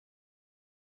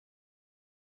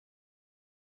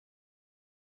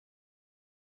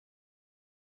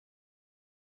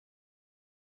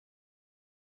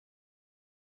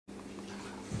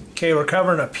Okay, we're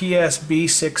covering a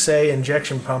PSB6A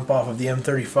injection pump off of the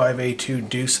M35a2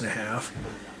 deuce and a half.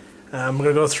 I'm going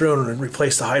to go through and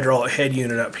replace the hydraulic head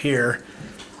unit up here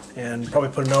and probably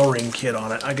put an O-ring kit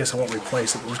on it. I guess I won't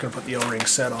replace it, but we're just going to put the O-ring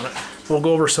set on it. We'll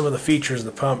go over some of the features of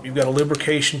the pump. You've got a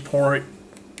lubrication port,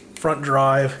 front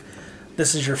drive.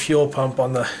 This is your fuel pump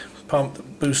on the pump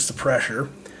that boosts the pressure.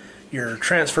 Your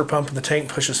transfer pump in the tank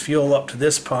pushes fuel up to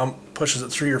this pump, pushes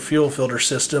it through your fuel filter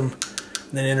system,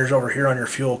 and then enters over here on your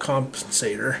fuel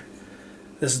compensator.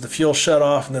 This is the fuel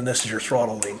shutoff, and then this is your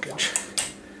throttle linkage.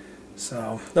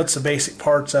 So that's the basic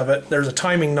parts of it. There's a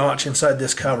timing notch inside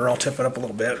this cover. I'll tip it up a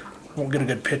little bit. Won't get a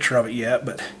good picture of it yet,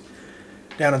 but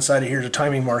down inside of here is a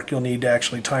timing mark you'll need to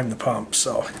actually time the pump.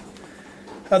 So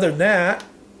other than that,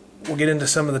 we'll get into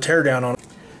some of the teardown on it.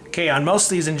 Okay, on most of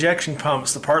these injection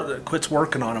pumps, the part that quits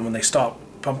working on them when they stop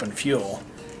pumping fuel,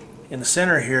 in the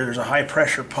center here there's a high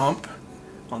pressure pump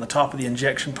on the top of the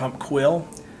injection pump quill.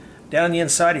 Down on the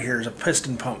inside of here is a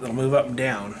piston pump that'll move up and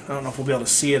down. I don't know if we'll be able to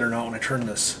see it or not when I turn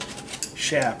this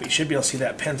shaft, but you should be able to see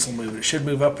that pencil move. It should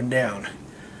move up and down.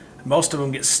 Most of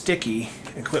them get sticky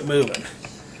and quit moving.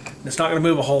 And it's not going to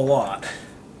move a whole lot.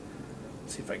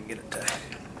 Let's see if I can get it to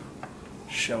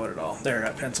show it at all. There,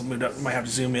 that pencil moved up. Might have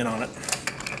to zoom in on it.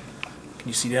 Can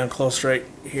you see down close right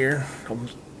here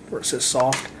where it says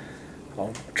soft?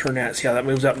 I'll turn that, see how that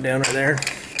moves up and down right there?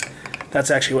 That's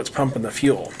actually what's pumping the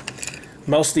fuel.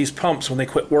 Most of these pumps, when they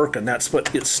quit working, that's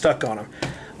what gets stuck on them.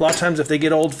 A lot of times if they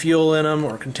get old fuel in them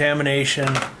or contamination,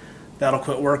 that'll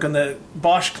quit working. The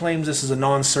Bosch claims this is a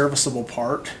non-serviceable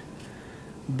part,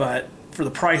 but for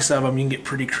the price of them you can get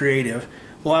pretty creative.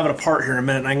 We'll have it apart here in a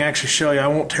minute, and I can actually show you. I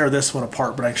won't tear this one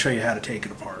apart, but I can show you how to take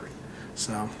it apart.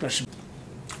 So that should.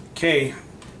 Okay,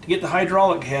 to get the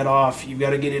hydraulic head off, you've got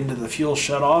to get into the fuel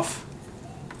shutoff.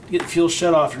 To get the fuel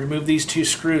shutoff, you remove these two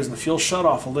screws, and the fuel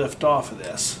shutoff will lift off of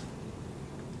this.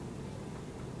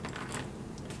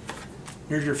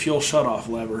 Here's your fuel shutoff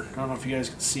lever. I don't know if you guys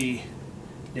can see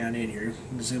down in here. You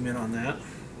can zoom in on that.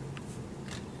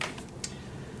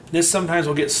 This sometimes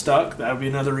will get stuck. That would be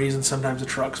another reason sometimes the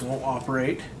trucks won't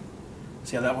operate.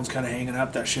 See how that one's kind of hanging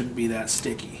up? That shouldn't be that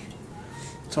sticky.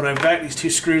 So when I back these two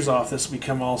screws off, this will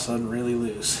become all of a sudden really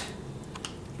loose,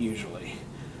 usually.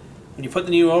 When you put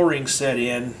the new O-ring set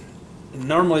in,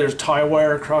 normally there's tie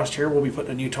wire across here. We'll be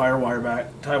putting a new tie wire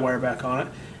back on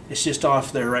it. It's just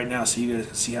off there right now, so you guys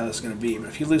can see how this is going to be. But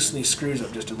if you loosen these screws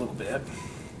up just a little bit,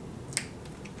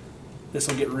 this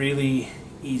will get really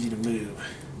easy to move,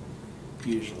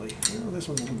 usually. Oh, this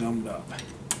one's a little gummed up.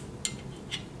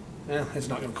 It's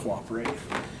not going to cooperate.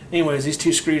 Anyways, these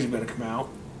two screws have got to come out.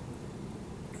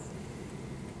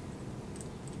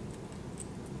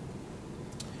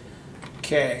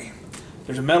 Okay,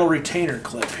 there's a metal retainer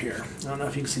clip here. I don't know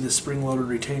if you can see the spring-loaded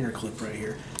retainer clip right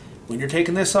here. When you're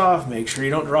taking this off, make sure you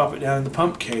don't drop it down in the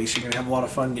pump case. You're going to have a lot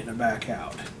of fun getting it back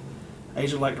out. I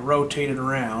usually like to rotate it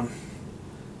around,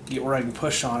 get where I can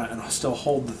push on it, and I'll still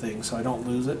hold the thing so I don't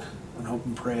lose it, and hope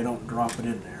and pray I don't drop it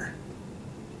in there.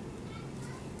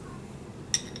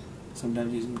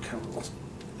 Sometimes these can become a little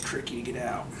tricky to get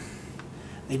out.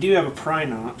 They do have a pry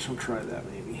notch. I'll try that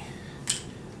maybe.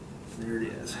 There it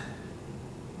is.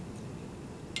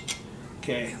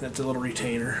 Okay, that's a little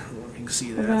retainer. I don't know if you can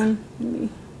see that.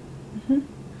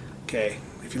 Okay,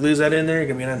 if you lose that in there, you're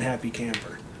going to be an unhappy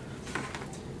camper.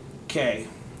 Okay, you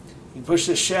can push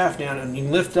this shaft down and you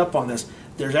can lift up on this.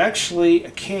 There's actually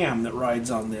a cam that rides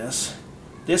on this.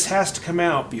 This has to come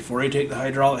out before you take the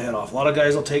hydraulic head off. A lot of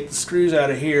guys will take the screws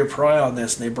out of here, pry on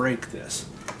this, and they break this.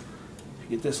 If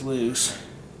you get this loose,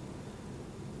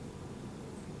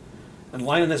 and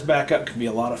lining this back up can be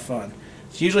a lot of fun.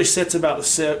 It usually sits about the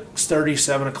 6:30,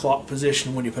 7 o'clock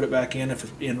position when you put it back in, if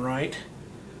it's in right.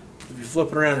 If you flip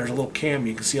it around, there's a little cam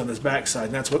you can see on this back side,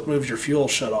 and that's what moves your fuel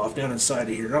shutoff down inside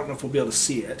of here. I don't know if we'll be able to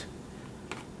see it.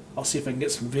 I'll see if I can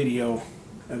get some video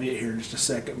of it here in just a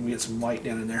second and get some light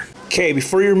down in there. Okay,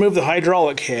 before you remove the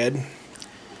hydraulic head,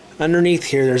 underneath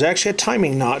here there's actually a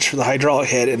timing notch for the hydraulic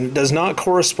head, and it does not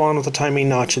correspond with the timing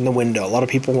notch in the window. A lot of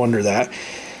people wonder that.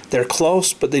 They're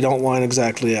close, but they don't line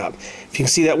exactly up. If you can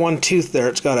see that one tooth there,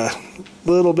 it's got a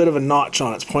little bit of a notch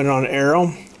on it. It's pointed on an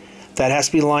arrow. That has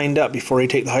to be lined up before you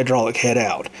take the hydraulic head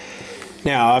out.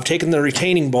 Now, I've taken the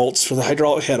retaining bolts for the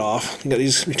hydraulic head off. I've got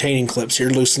these retaining clips here,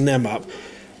 loosen them up.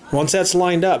 Once that's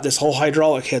lined up, this whole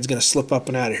hydraulic head's going to slip up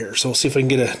and out of here. So we'll see if we can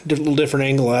get a little different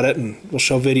angle at it, and we'll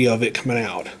show video of it coming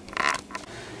out.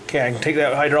 Okay, I can take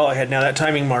that hydraulic head. Now that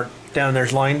timing mark down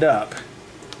there's lined up.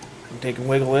 I can take and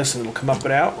wiggle this and it'll come up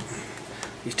and out.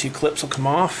 These two clips will come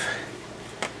off.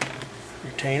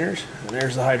 Retainers, and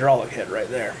there's the hydraulic head right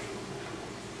there.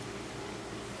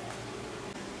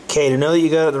 Okay, to know that you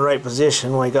got it in the right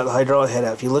position while you got the hydraulic head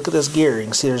out, if you look at this gear, you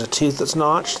can see there's a tooth that's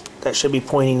notched. That should be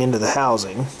pointing into the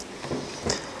housing.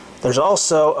 There's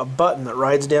also a button that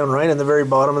rides down right in the very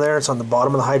bottom of there. It's on the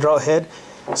bottom of the hydraulic head.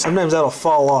 Sometimes that'll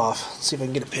fall off. Let's see if I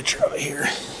can get a picture of it here.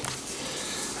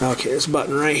 Okay, there's a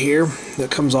button right here that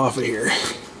comes off of here.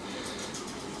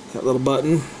 That little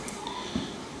button.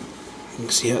 You can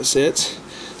see how it sits.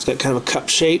 It's got kind of a cup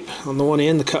shape on the one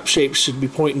end. The cup shape should be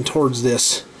pointing towards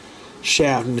this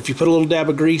shaft. And if you put a little dab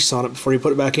of grease on it before you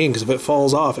put it back in, because if it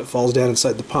falls off, it falls down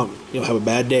inside the pump. You'll have a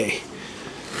bad day.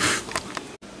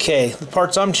 Okay, the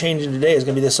parts I'm changing today is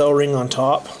going to be this O-ring on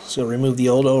top. So remove the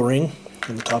old O-ring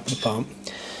on the top of the pump.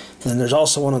 And then there's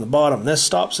also one on the bottom. This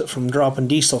stops it from dropping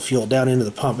diesel fuel down into the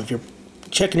pump. If you're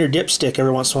checking your dipstick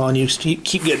every once in a while and you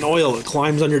keep getting oil that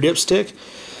climbs on your dipstick,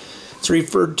 it's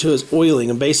referred to as oiling,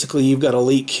 and basically you've got a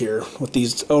leak here with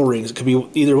these O-rings. It could be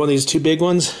either one of these two big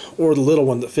ones or the little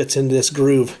one that fits into this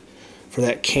groove for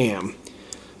that cam.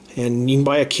 And you can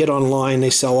buy a kit online. They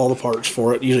sell all the parts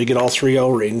for it. You usually get all 3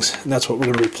 O-rings, and that's what we're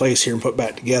going to replace here and put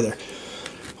back together.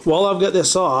 While I've got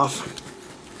this off,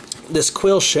 this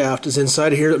quill shaft is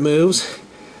inside of here that moves.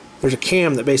 There's a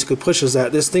cam that basically pushes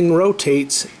that. This thing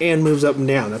rotates and moves up and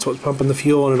down. That's what's pumping the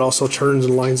fuel, and it also turns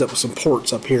and lines up with some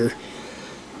ports up here.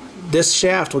 This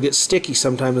shaft will get sticky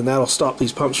sometimes, and that'll stop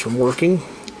these pumps from working.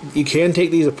 You can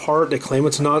take these apart. They claim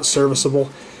it's not serviceable.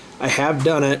 I have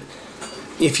done it.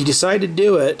 If you decide to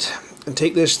do it and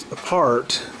take this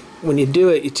apart, when you do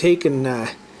it, you take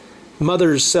and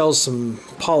Mother's sells some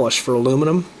polish for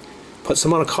aluminum. Put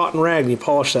some on a cotton rag and you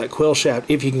polish that quill shaft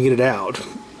if you can get it out.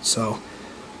 So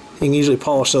you can usually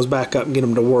polish those back up and get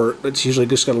them to work. It's usually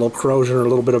just got a little corrosion or a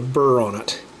little bit of burr on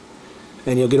it.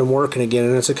 And you'll get them working again,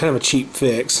 and it's a kind of a cheap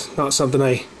fix. Not something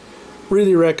I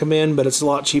really recommend, but it's a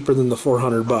lot cheaper than the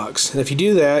 $400. And if you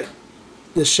do that,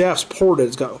 this shaft's ported.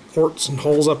 It's got ports and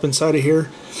holes up inside of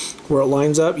here where it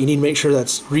lines up. You need to make sure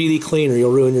that's really clean or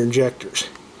you'll ruin your injectors.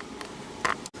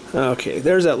 Okay,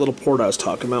 there's that little port I was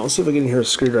talking about. Let's see if I can get in here with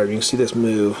a screwdriver. You can see this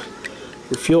move.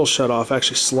 Your fuel shutoff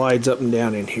actually slides up and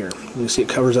down in here. You can see it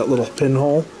covers that little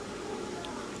pinhole.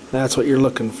 That's what you're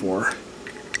looking for.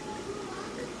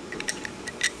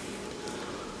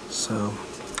 So,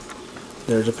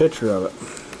 there's a picture of it.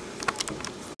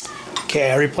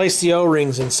 Okay, I replaced the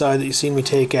O-rings inside that you've seen me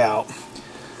take out.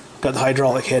 Got the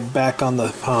hydraulic head back on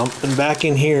the pump, and back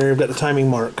in here I've got the timing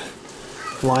mark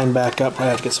line back up. I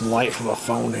have to get some light from a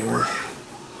phone here.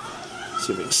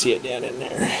 See if we can see it down in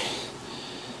there.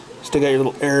 Still got your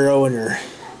little arrow and your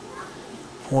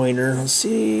pointer. Let's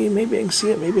see, maybe I can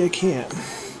see it, maybe I can't.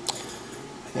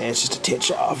 And it's just a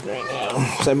titch off right now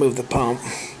because I moved the pump.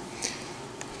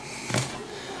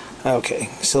 Okay,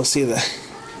 still see the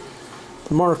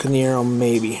mark in the arrow,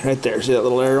 maybe right there. See that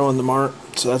little arrow on the mark?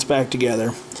 So that's back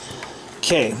together.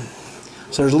 Okay,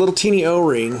 so there's a little teeny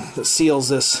O-ring that seals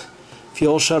this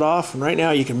fuel shutoff, and right now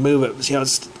you can move it. See how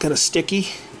it's kind of sticky?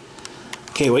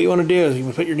 Okay, what you want to do is you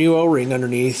can put your new O-ring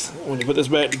underneath. When you put this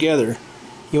back together,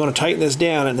 you want to tighten this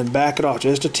down and then back it off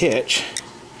just a titch.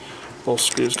 Both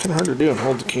screws, kind of hard to do and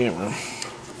hold the camera.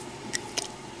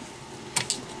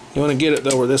 You want to get it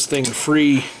though where this thing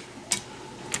freely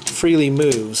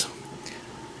moves.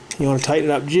 You want to tighten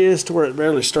it up just to where it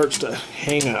barely starts to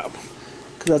hang up,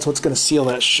 because that's what's going to seal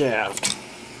that shaft.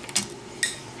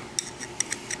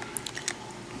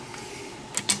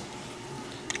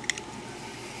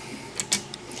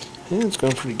 Yeah, it's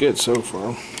going pretty good so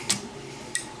far.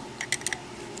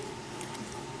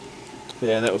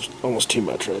 Yeah, that was almost too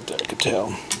much right there, I could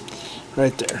tell.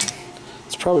 Right there.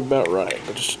 It's probably about right,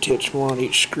 but just a titch more on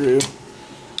each screw.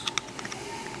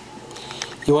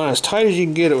 You want it as tight as you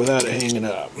can get it without it hanging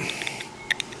up.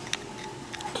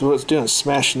 Because what it's doing is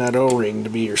smashing that O-ring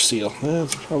to be your seal.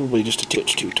 That's probably just a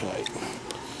titch too tight.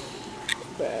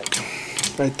 Back.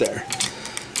 Right there.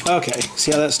 Okay, see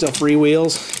how that stuff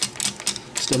freewheels?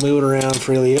 Still moving around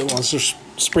freely. It wants a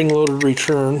spring-loaded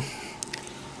return.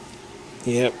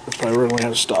 Yep, that's probably where we're going to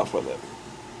have to stop with it.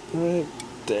 Right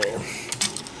there.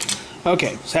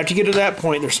 Okay, so after you get to that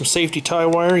point, there's some safety tie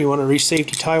wire. You want to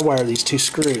re-safety tie wire these two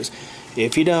screws.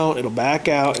 If you don't, it'll back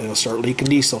out and it'll start leaking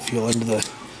diesel fuel into the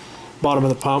bottom of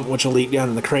the pump, which will leak down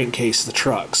in the crankcase of the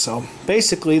truck. So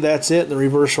basically that's it, the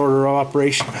reverse order of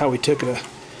operation of how we took it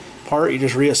apart. You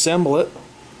just reassemble it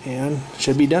and it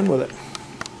should be done with it.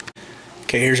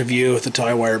 Okay, here's a view with the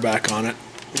tie wire back on it.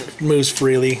 It moves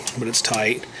freely, but it's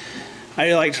tight.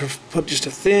 I like to put just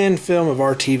a thin film of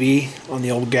RTV on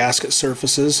the old gasket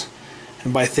surfaces.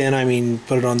 And by thin, I mean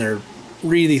put it on there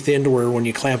really thin to where when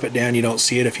you clamp it down you don't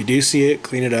see it. If you do see it,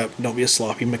 clean it up. Don't be a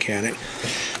sloppy mechanic.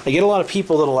 I get a lot of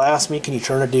people that'll ask me, can you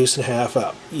turn a deuce and a half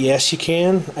up? Yes, you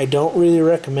can. I don't really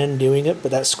recommend doing it, but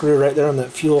that screw right there on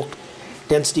that fuel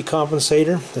density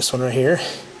compensator, this one right here,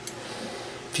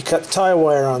 if you cut the tie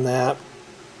wire on that,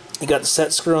 you got the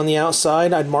set screw on the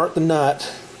outside, I'd mark the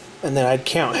nut, and then I'd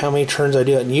count how many turns I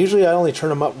do it. And usually I only turn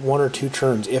them up 1 or 2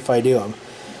 turns if I do them.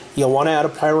 You'll want to add a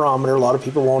pyrometer. A lot of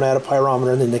people won't add a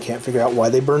pyrometer, and then they can't figure out why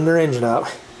they burn their engine up.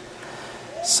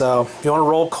 So if you want to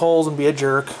roll coals and be a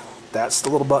jerk, that's the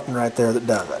little button right there that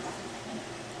does it.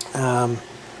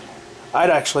 I'd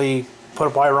actually put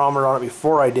a pyrometer on it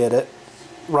before I did it,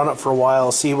 run it for a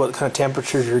while, see what kind of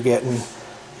temperatures you're getting,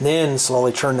 then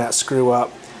slowly turn that screw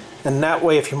up. And that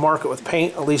way, if you mark it with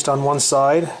paint, at least on one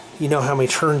side, you know how many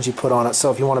turns you put on it.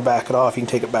 So if you want to back it off, you can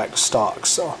take it back to stock.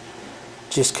 So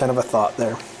just kind of a thought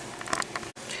there.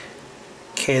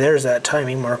 Okay, there's that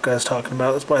timing mark I was talking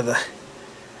about. That's by the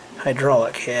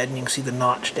hydraulic head, and you can see the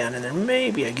notch down in there.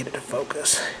 Maybe I get it to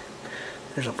focus.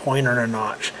 There's a pointer and a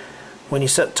notch. When you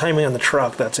set timing on the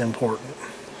truck, that's important.